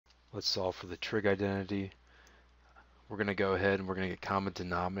Let's solve for the trig identity. We're going to go ahead and we're going to get common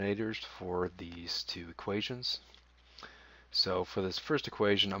denominators for these two equations. So for this first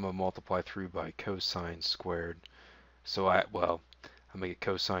equation, I'm going to multiply through by cosine squared. So I'm going to get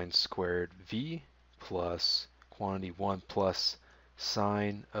cosine squared v plus quantity 1 plus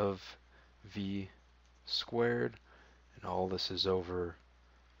sine of v squared, and all this is over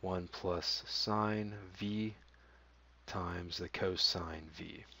 1 plus sine v times the cosine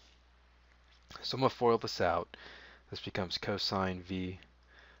v. So I'm going to FOIL this out. This becomes cosine v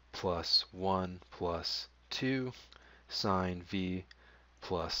plus 1 plus 2 sine v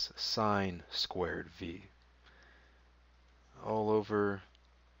plus sine squared v, all over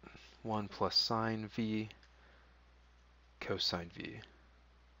 1 plus sine v cosine v.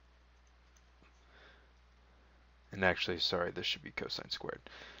 And actually, sorry, this should be cosine squared.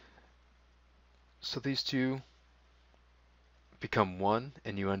 So these two become 1,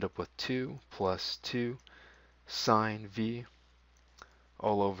 and you end up with 2 plus 2 sine v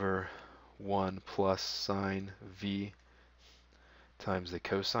all over 1 plus sine v times the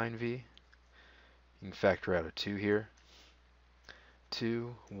cosine v. You can factor out a 2 here.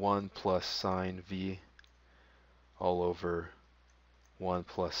 2, 1 plus sine v all over 1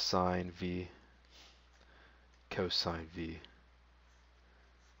 plus sine v cosine v.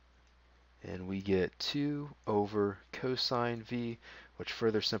 And we get 2 over cosine v, which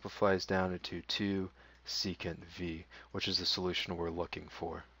further simplifies down into 2 secant v, which is the solution we're looking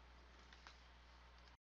for.